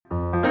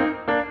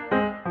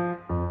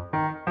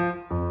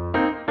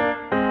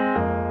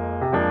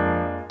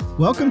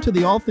Welcome to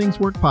the All Things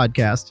Work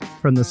podcast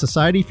from the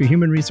Society for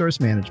Human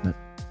Resource Management.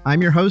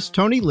 I'm your host,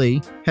 Tony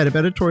Lee, Head of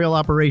Editorial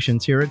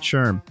Operations here at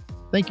SHRM.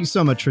 Thank you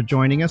so much for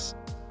joining us.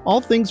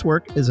 All Things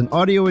Work is an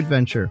audio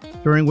adventure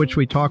during which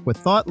we talk with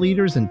thought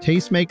leaders and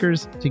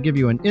tastemakers to give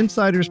you an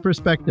insider's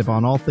perspective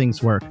on all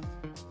things work.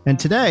 And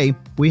today,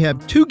 we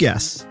have two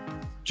guests,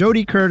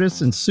 Jody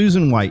Curtis and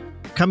Susan White,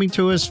 coming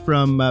to us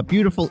from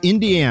beautiful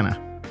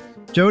Indiana.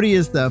 Jody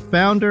is the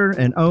founder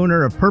and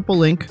owner of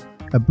Purple Ink,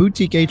 a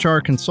boutique HR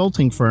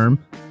consulting firm,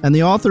 and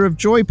the author of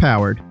Joy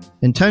Powered,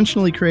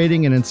 Intentionally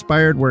Creating an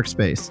Inspired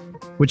Workspace,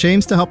 which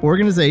aims to help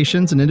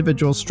organizations and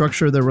individuals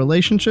structure their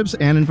relationships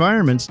and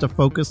environments to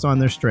focus on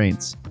their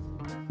strengths.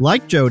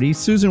 Like Jody,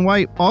 Susan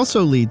White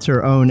also leads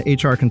her own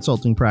HR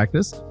consulting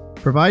practice,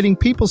 providing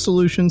people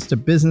solutions to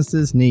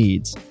businesses'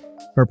 needs.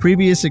 Her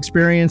previous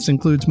experience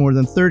includes more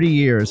than 30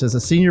 years as a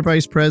senior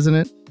vice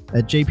president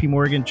at JP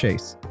Morgan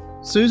Chase.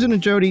 Susan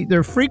and Jody,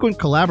 they're frequent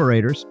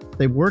collaborators.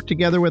 They've worked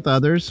together with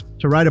others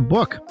to write a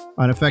book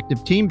on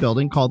effective team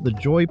building called The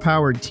Joy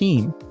Powered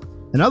Team.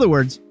 In other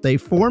words, they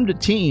formed a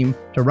team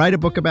to write a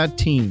book about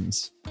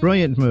teams.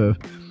 Brilliant move.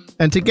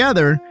 And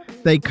together,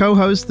 they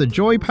co-host the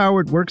Joy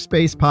Powered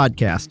Workspace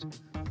podcast,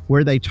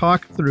 where they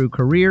talk through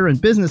career and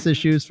business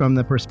issues from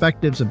the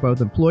perspectives of both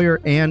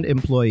employer and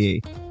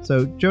employee.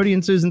 So Jody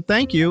and Susan,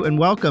 thank you and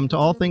welcome to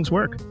All Things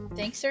Work.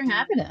 Thanks for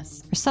having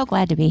us. We're so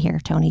glad to be here,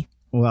 Tony.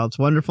 Well, it's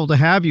wonderful to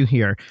have you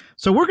here.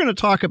 So we're going to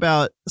talk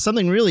about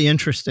something really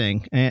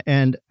interesting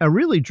and a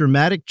really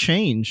dramatic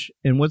change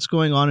in what's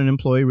going on in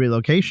employee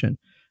relocation.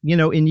 You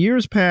know, in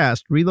years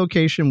past,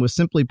 relocation was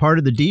simply part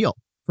of the deal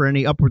for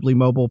any upwardly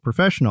mobile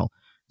professional.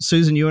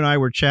 Susan, you and I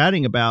were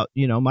chatting about,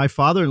 my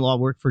father-in-law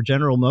worked for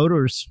General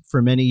Motors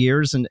for many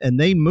years, and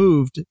they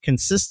moved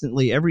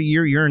consistently every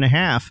year and a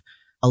half,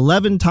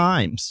 11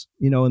 times,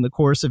 in the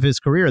course of his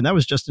career. And that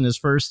was just in his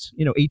first,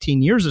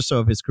 18 years or so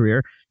of his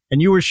career.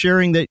 And you were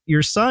sharing that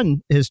your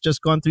son has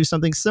just gone through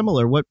something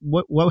similar.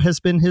 What has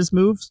been his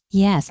moves?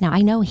 Yes. Now,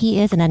 I know he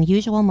is an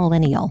unusual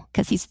millennial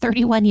because he's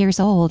 31 years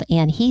old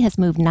and he has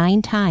moved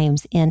 9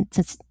 times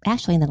since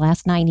in the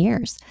last 9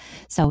 years.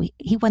 So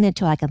he went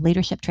into like a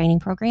leadership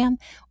training program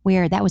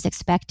where that was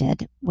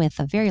expected with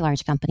a very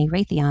large company,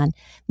 Raytheon,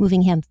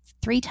 moving him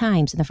 3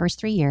 times in the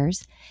first 3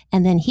 years.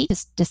 And then he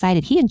just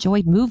decided he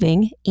enjoyed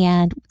moving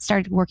and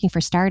started working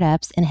for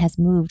startups and has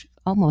moved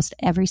almost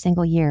every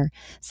single year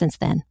since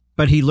then.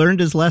 But he learned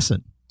his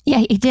lesson. Yeah,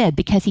 he did,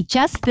 because he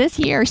just this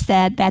year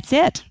said, that's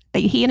it.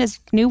 He and his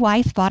new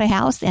wife bought a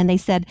house and they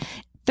said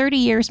 30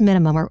 years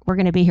minimum, or we're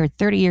going to be here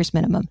 30 years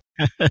minimum.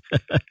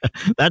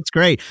 That's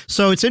great.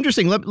 So it's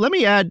interesting. Let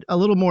me add a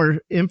little more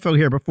info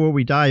here before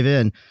we dive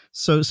in.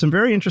 So some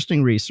very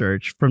interesting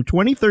research. From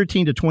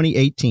 2013 to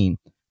 2018,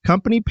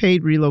 company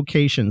paid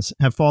relocations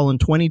have fallen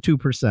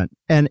 22%.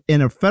 And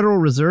in a Federal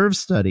Reserve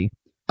study,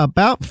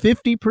 about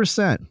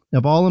 50%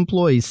 of all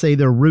employees say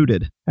they're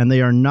rooted and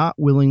they are not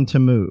willing to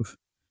move.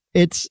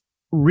 It's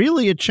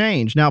really a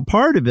change. Now,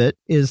 part of it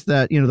is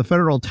that, the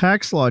federal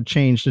tax law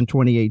changed in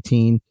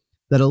 2018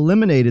 that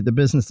eliminated the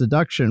business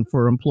deduction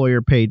for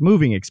employer paid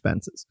moving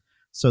expenses.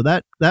 So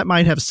that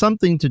might have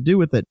something to do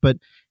with it. But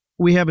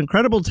we have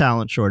incredible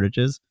talent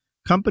shortages.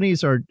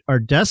 Companies are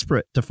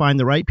desperate to find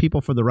the right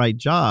people for the right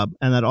job.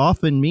 And that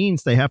often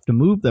means they have to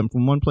move them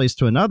from one place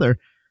to another.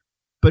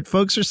 But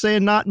folks are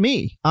saying, not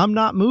me. I'm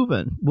not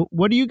moving.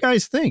 What do you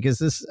guys think? Is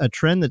this a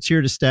trend that's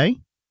here to stay?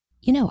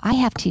 I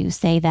have to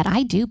say that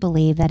I do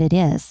believe that it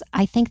is.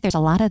 I think there's a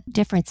lot of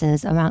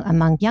differences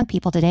among young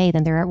people today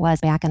than there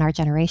was back in our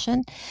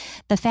generation.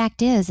 The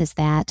fact is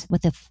that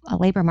with the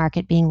labor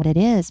market being what it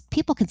is,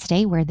 people can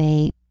stay where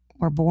they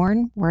were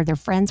born, where their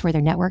friends, where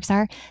their networks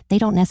are. They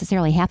don't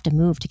necessarily have to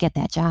move to get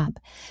that job.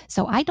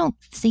 So I don't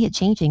see it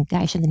changing,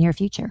 in the near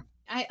future.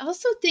 I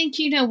also think,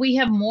 we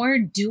have more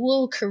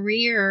dual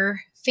career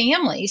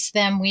families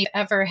than we've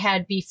ever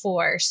had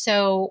before.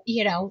 So,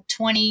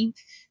 20,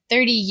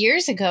 30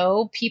 years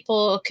ago,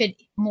 people could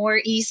more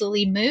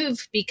easily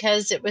move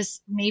because it was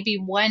maybe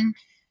one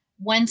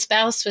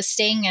spouse was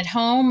staying at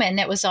home and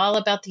it was all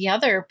about the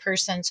other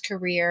person's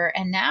career.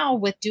 And now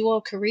with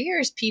dual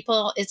careers,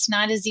 it's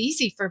not as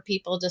easy for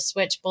people to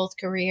switch both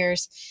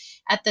careers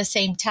at the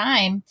same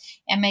time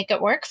and make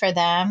it work for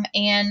them.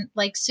 And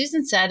like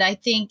Susan said, I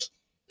think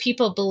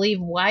people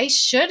believe, why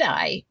should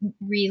I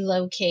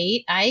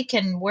relocate? I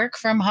can work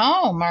from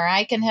home, or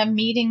I can have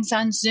meetings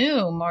on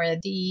Zoom, or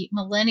the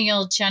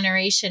millennial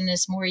generation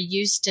is more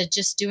used to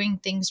just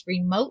doing things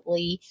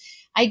remotely.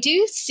 I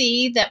do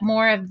see that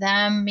more of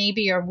them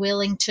maybe are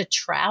willing to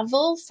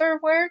travel for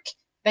work,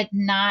 but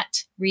not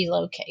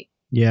relocate.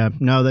 Yeah,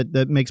 no,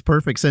 that makes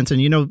perfect sense.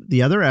 And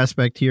the other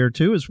aspect here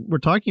too is we're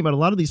talking about a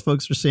lot of these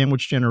folks are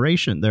sandwich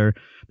generation. They're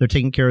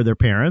taking care of their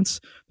parents,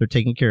 they're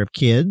taking care of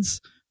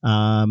kids.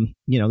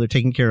 They're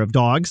taking care of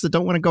dogs that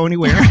don't want to go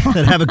anywhere,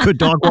 that have a good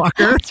dog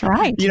walker. That's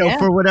right.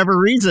 For whatever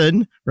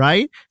reason,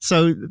 right?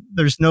 So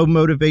there's no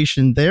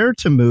motivation there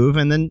to move.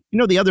 And then,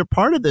 the other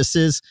part of this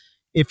is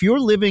if you're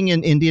living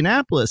in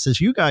Indianapolis, as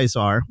you guys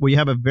are, where you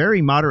have a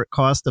very moderate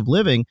cost of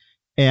living,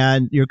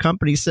 and your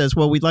company says,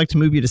 well, we'd like to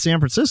move you to San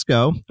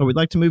Francisco, or we'd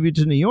like to move you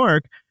to New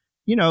York,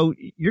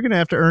 you're going to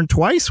have to earn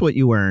twice what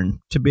you earn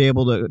to be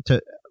able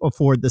to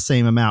afford the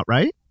same amount,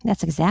 right?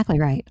 That's exactly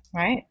right.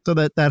 Right. So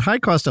that high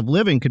cost of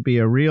living could be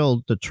a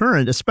real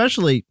deterrent,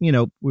 especially,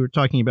 we were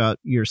talking about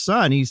your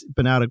son. He's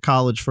been out of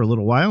college for a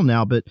little while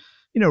now, but,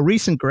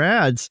 recent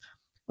grads,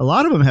 a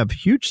lot of them have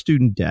huge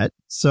student debt.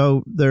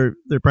 So they're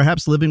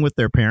perhaps living with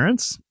their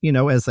parents,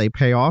 as they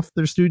pay off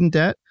their student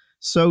debt.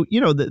 So,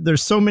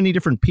 there's so many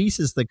different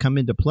pieces that come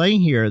into play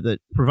here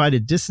that provide a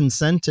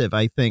disincentive,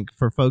 I think,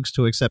 for folks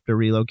to accept a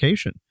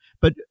relocation.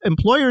 But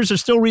employers are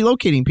still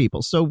relocating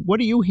people. So what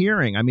are you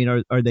hearing? I mean,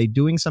 are they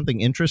doing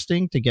something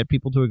interesting to get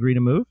people to agree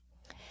to move?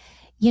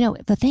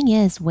 The thing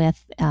is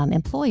with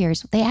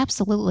employers, they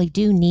absolutely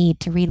do need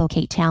to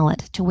relocate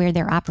talent to where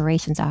their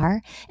operations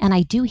are. And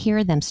I do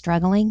hear them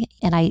struggling.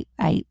 And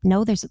I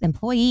know there's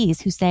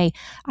employees who say,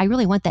 I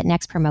really want that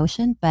next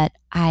promotion, but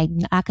I'm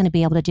not going to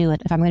be able to do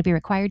it. If I'm going to be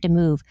required to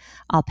move,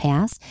 I'll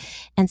pass.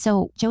 And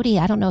so, Jody,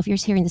 I don't know if you're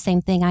hearing the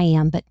same thing I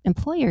am, but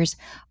employers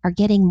are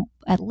getting,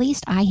 at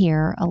least I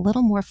hear, a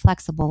little more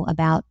flexible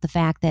about the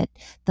fact that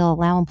they'll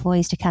allow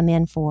employees to come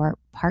in for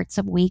parts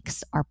of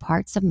weeks or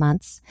parts of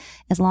months,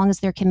 as long as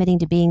they're committing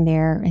to being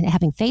there and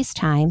having face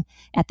time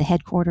at the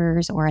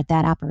headquarters or at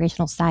that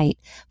operational site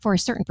for a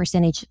certain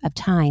percentage of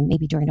time,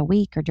 maybe during a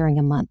week or during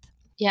a month.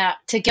 Yeah,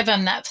 to give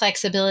them that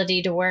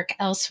flexibility to work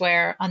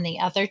elsewhere on the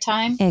other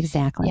time.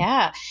 Exactly.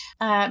 Yeah.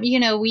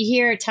 We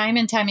hear time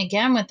and time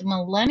again with the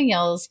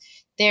millennials,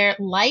 their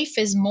life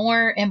is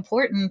more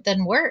important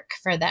than work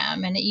for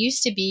them. And it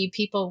used to be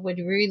people would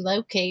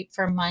relocate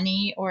for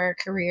money or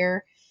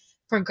career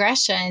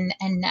progression,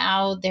 and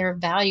now they're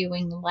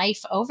valuing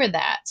life over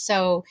that.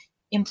 So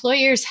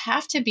employers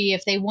have to be,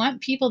 if they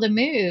want people to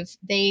move,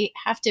 they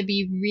have to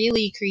be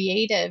really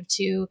creative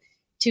to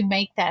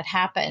make that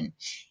happen.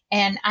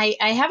 And I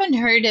haven't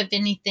heard of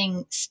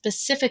anything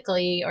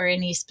specifically or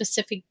any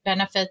specific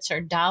benefits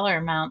or dollar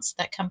amounts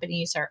that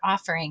companies are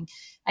offering.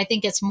 I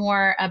think it's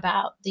more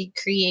about the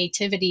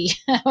creativity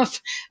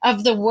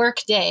of the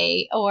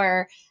workday,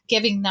 or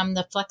giving them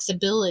the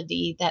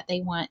flexibility that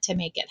they want to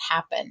make it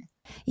happen.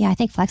 Yeah, I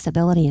think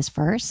flexibility is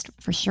first,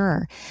 for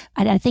sure.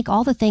 I think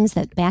all the things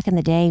that back in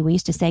the day we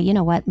used to say, you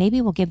know what,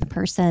 maybe we'll give the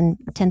person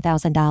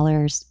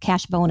 $10,000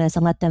 cash bonus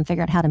and let them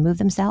figure out how to move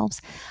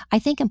themselves. I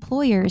think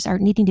employers are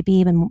needing to be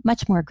even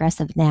much more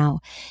aggressive now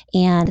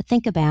and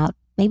think about,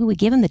 maybe we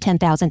give them the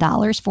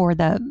 $10,000 for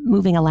the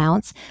moving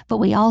allowance, but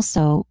we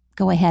also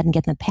go ahead and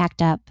get them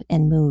packed up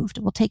and moved.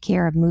 We'll take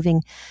care of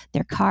moving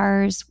their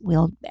cars.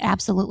 We'll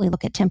absolutely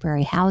look at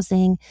temporary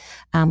housing.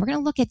 We're going to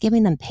look at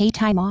giving them pay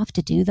time off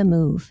to do the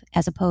move,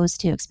 as opposed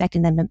to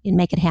expecting them to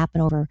make it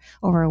happen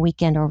over a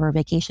weekend, over a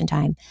vacation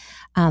time.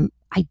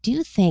 I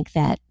do think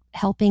that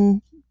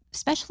helping,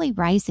 especially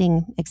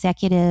rising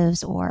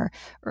executives or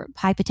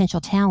high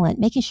potential talent,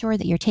 making sure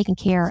that you're taking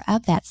care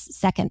of that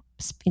second,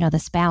 the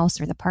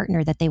spouse or the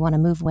partner that they want to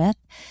move with,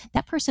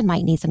 that person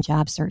might need some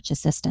job search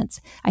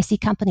assistance. I see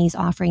companies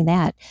offering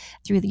that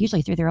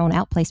usually through their own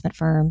outplacement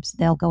firms.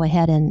 They'll go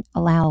ahead and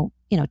allow,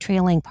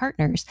 trailing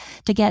partners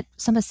to get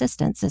some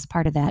assistance as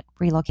part of that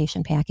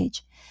relocation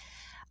package.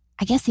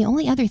 I guess the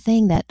only other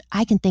thing that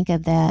I can think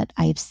of that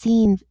I've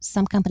seen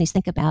some companies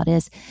think about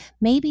is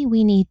maybe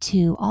we need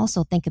to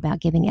also think about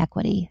giving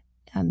equity,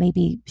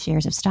 maybe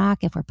shares of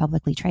stock if we're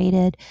publicly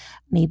traded,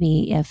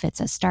 maybe if it's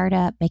a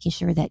startup, making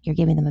sure that you're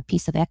giving them a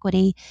piece of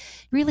equity,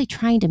 really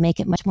trying to make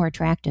it much more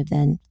attractive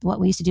than what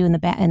we used to do in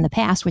the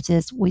past, which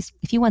is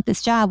if you want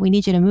this job, we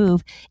need you to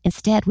move.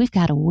 Instead, we've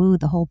got to woo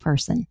the whole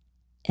person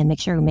and make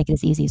sure we make it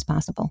as easy as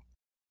possible.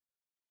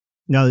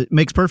 No, it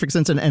makes perfect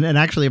sense. And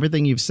actually,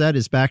 everything you've said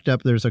is backed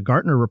up. There's a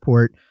Gartner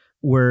report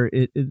where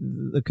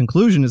the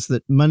conclusion is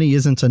that money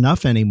isn't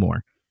enough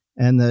anymore,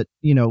 and that,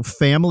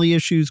 family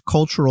issues,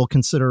 cultural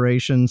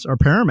considerations are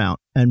paramount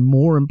and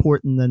more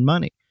important than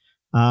money.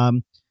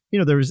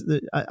 There's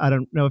I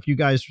don't know if you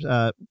guys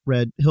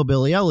read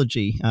Hillbilly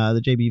Elegy,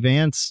 the J.B.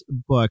 Vance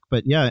book,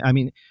 but yeah, I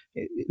mean,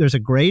 there's a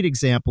great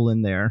example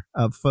in there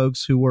of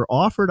folks who were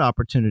offered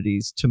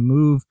opportunities to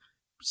move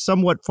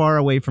somewhat far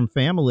away from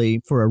family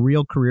for a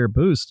real career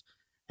boost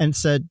and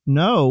said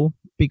no,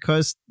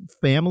 because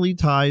family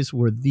ties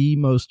were the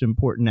most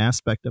important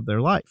aspect of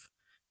their life.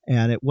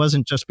 And it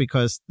wasn't just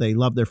because they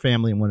loved their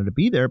family and wanted to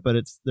be there, but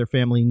it's their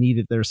family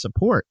needed their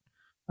support,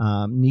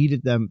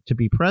 needed them to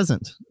be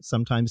present,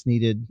 sometimes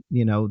needed,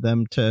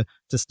 them to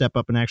step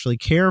up and actually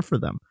care for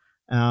them.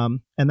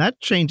 And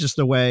that changes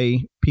the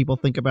way people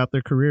think about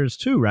their careers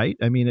too, right?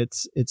 I mean,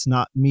 it's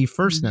not me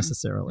first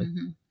necessarily.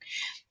 Mm-hmm.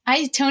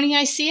 Tony,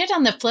 I see it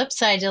on the flip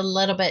side a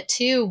little bit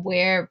too,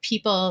 where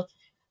people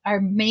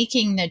are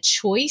making the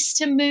choice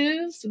to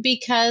move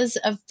because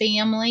of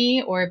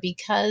family, or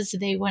because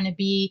they want to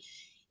be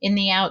in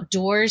the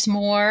outdoors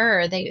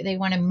more, or they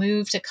want to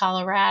move to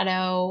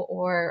Colorado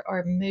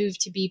or move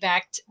to be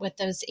back with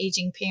those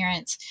aging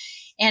parents.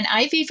 And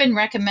I've even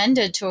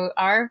recommended to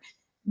our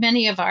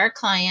many of our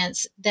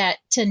clients that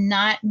to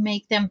not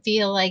make them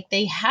feel like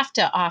they have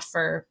to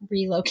offer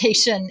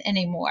relocation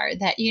anymore.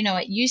 That,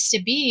 it used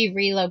to be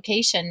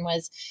relocation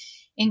was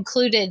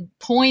included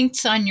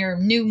points on your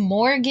new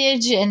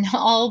mortgage and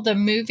all the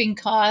moving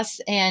costs,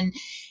 and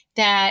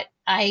that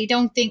I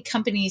don't think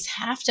companies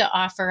have to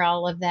offer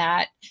all of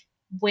that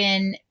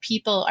when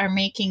people are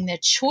making the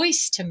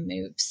choice to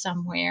move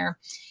somewhere.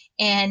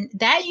 And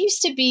that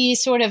used to be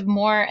sort of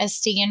more a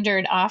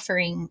standard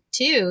offering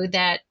too,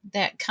 that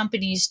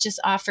companies just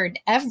offered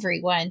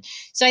everyone.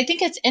 So I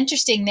think it's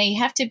interesting. They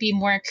have to be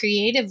more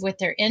creative with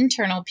their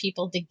internal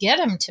people to get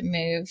them to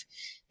move.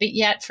 But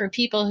yet for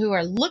people who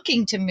are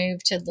looking to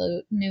move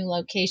to new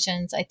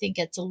locations, I think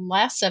it's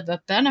less of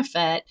a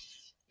benefit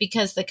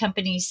because the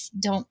companies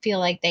don't feel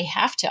like they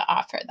have to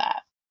offer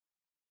that.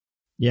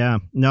 Yeah,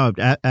 no,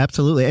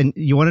 absolutely. And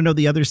you want to know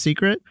the other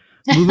secret?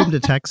 Move them to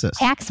Texas.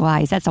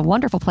 Tax-wise, that's a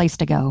wonderful place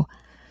to go.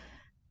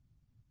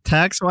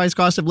 Tax-wise,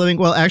 cost of living.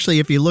 Well, actually,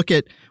 if you look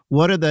at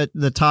what are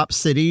the top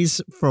cities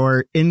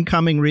for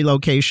incoming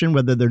relocation,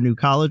 whether they're new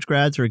college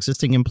grads or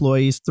existing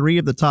employees, 3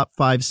 of the top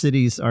 5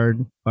 cities are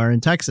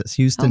in Texas: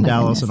 Houston,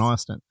 Dallas, and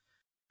Austin.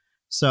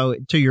 So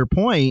to your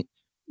point,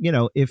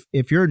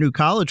 if you're a new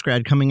college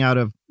grad coming out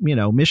of,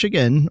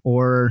 Michigan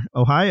or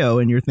Ohio,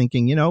 and you're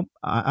thinking,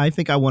 I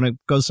think I want to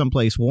go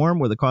someplace warm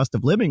where the cost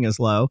of living is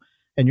low,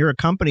 and you're a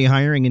company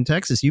hiring in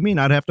Texas, you may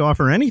not have to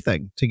offer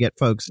anything to get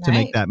folks to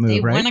make that move,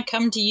 they right? They want to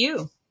come to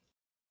you.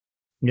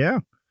 Yeah.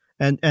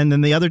 And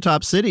then the other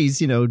top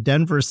cities,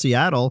 Denver,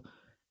 Seattle,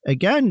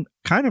 again,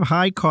 kind of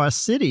high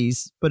cost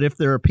cities, but if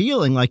they're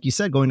appealing, like you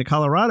said, going to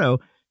Colorado,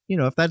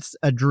 if that's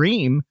a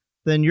dream,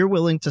 then you're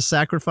willing to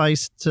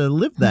sacrifice to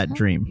live that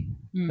dream,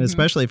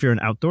 especially if you're an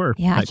outdoor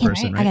type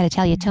person. Right? I got to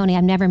tell you, Tony,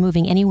 I'm never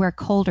moving anywhere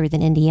colder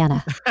than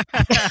Indiana.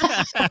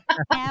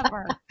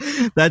 Ever.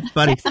 That's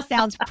funny. Texas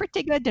sounds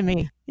pretty good to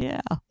me.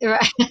 Yeah.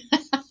 Right.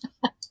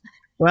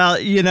 Well,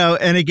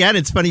 and again,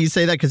 it's funny you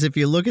say that because if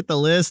you look at the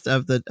list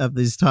of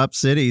these top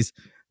cities,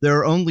 there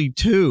are only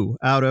 2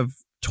 out of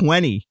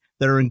 20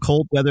 that are in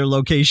cold weather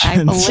locations.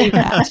 I believe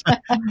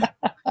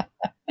that.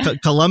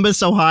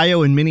 Columbus,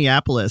 Ohio, and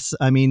Minneapolis.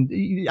 I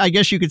mean, I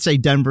guess you could say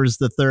Denver's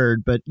the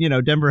third, but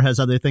Denver has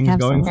other things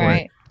going for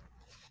it.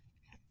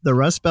 The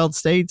Rust Belt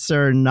states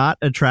are not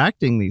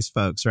attracting these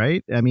folks,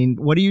 right? I mean,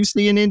 what do you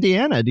see in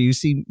Indiana? Do you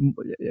see,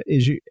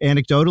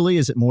 anecdotally,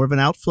 is it more of an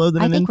outflow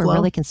than an inflow? I think we're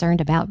really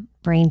concerned about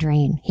brain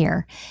drain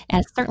here.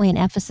 And it's certainly an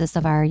emphasis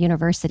of our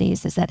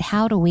universities is that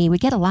how do we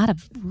get a lot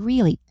of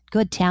really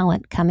good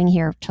talent coming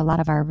here to a lot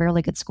of our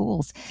really good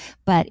schools,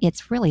 but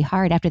it's really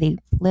hard after they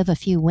live a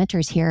few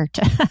winters here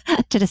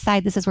to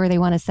decide this is where they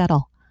want to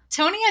settle.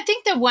 Tony, I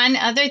think the one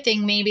other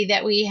thing maybe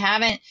that we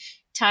haven't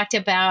talked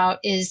about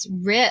is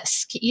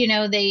risk.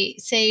 They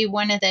say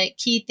one of the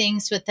key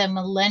things with the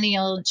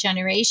millennial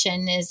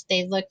generation is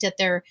they looked at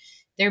their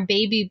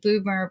baby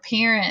boomer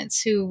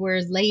parents who were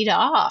laid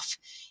off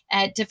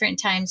at different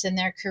times in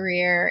their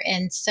career.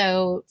 And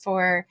so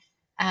for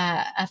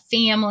a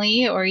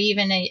family or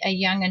even a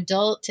young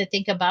adult to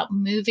think about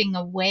moving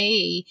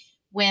away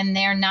when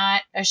they're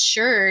not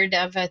assured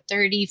of a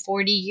 30,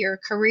 40-year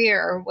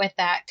career with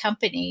that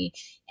company.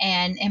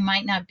 And it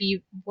might not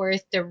be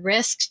worth the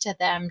risk to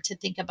them to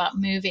think about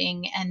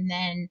moving and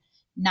then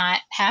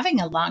not having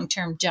a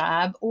long-term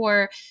job,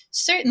 or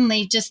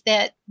certainly just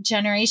that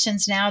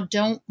generations now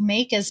don't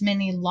make as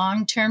many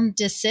long-term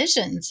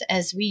decisions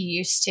as we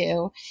used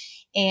to.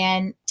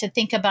 And to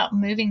think about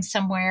moving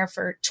somewhere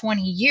for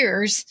 20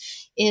 years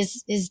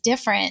is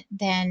different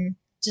than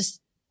just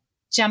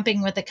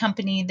jumping with a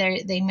company.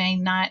 They may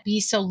not be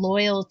so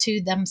loyal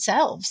to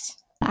themselves.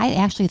 I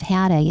actually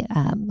had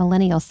a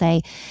millennial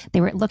say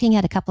they were looking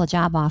at a couple of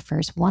job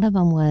offers. One of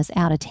them was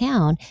out of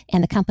town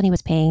and the company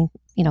was paying,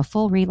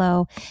 full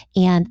relo.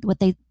 And what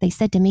they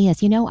said to me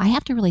is, I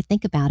have to really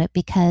think about it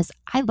because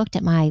I looked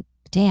at my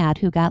dad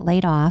who got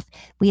laid off.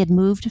 We had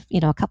moved,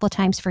 a couple of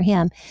times for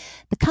him.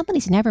 The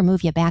companies never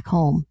move you back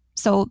home.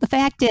 So the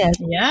fact is,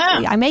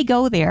 I may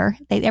go there.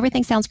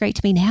 Everything sounds great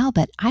to me now,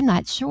 but I'm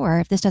not sure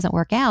if this doesn't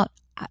work out.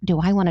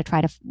 Do I want to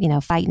try to,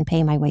 fight and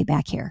pay my way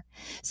back here?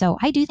 So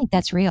I do think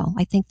that's real.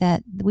 I think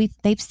that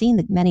they've seen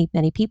that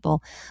many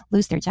people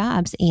lose their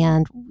jobs,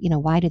 and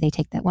why do they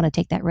want to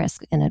take that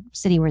risk in a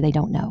city where they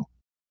don't know?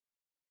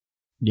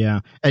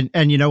 Yeah,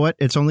 and you know what?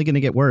 It's only going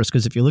to get worse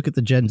because if you look at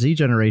the Gen Z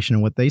generation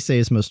and what they say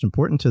is most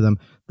important to them,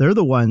 they're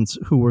the ones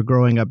who were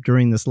growing up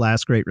during this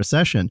last Great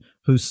Recession,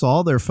 who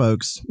saw their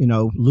folks,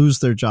 lose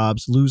their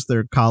jobs, lose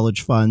their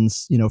college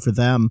funds. For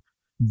them,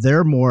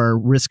 they're more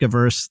risk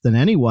averse than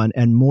anyone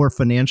and more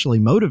financially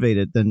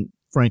motivated than,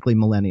 frankly,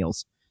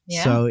 millennials.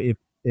 Yeah. So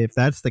if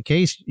that's the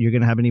case, you're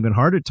going to have an even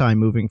harder time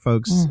moving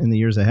folks in the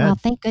years ahead. Well,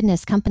 thank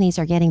goodness companies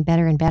are getting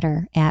better and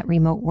better at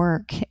remote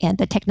work, and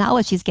the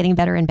technology is getting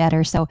better and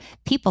better. So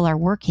people are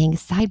working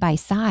side by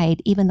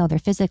side, even though they're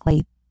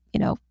physically,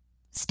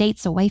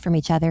 states away from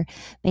each other,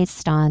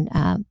 based on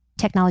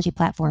technology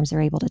platforms. They're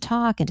able to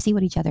talk and see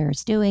what each other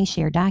is doing,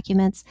 share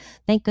documents.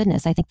 Thank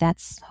goodness. I think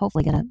that's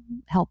hopefully going to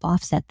help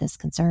offset this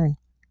concern.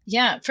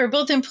 Yeah, for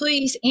both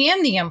employees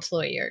and the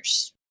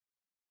employers.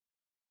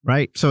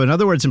 Right. So in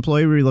other words,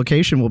 employee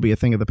relocation will be a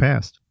thing of the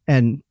past.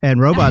 And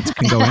robots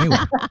can go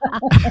anywhere.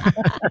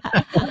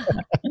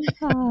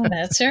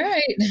 That's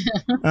right.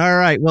 All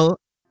right. Well,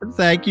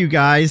 thank you,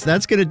 guys.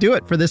 That's going to do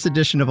it for this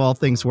edition of All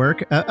Things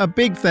Work. A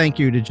big thank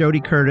you to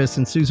Jody Curtis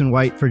and Susan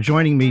White for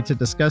joining me to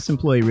discuss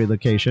employee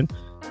relocation.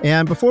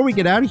 And before we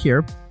get out of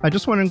here, I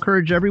just want to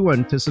encourage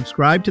everyone to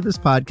subscribe to this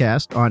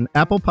podcast on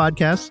Apple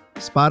Podcasts,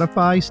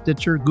 Spotify,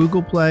 Stitcher,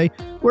 Google Play,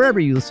 wherever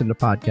you listen to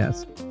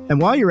podcasts. And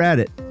while you're at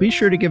it, be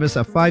sure to give us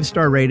a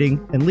 5-star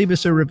rating and leave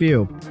us a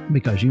review,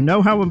 because you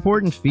know how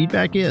important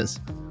feedback is.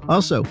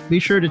 Also, be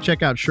sure to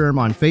check out SHRM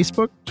on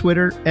Facebook,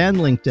 Twitter, and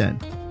LinkedIn.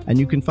 And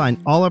you can find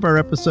all of our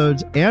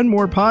episodes and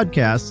more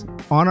podcasts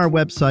on our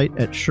website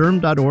at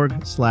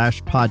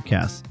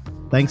shrm.org/podcasts.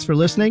 Thanks for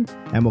listening,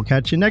 and we'll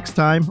catch you next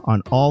time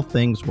on All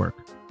Things Work.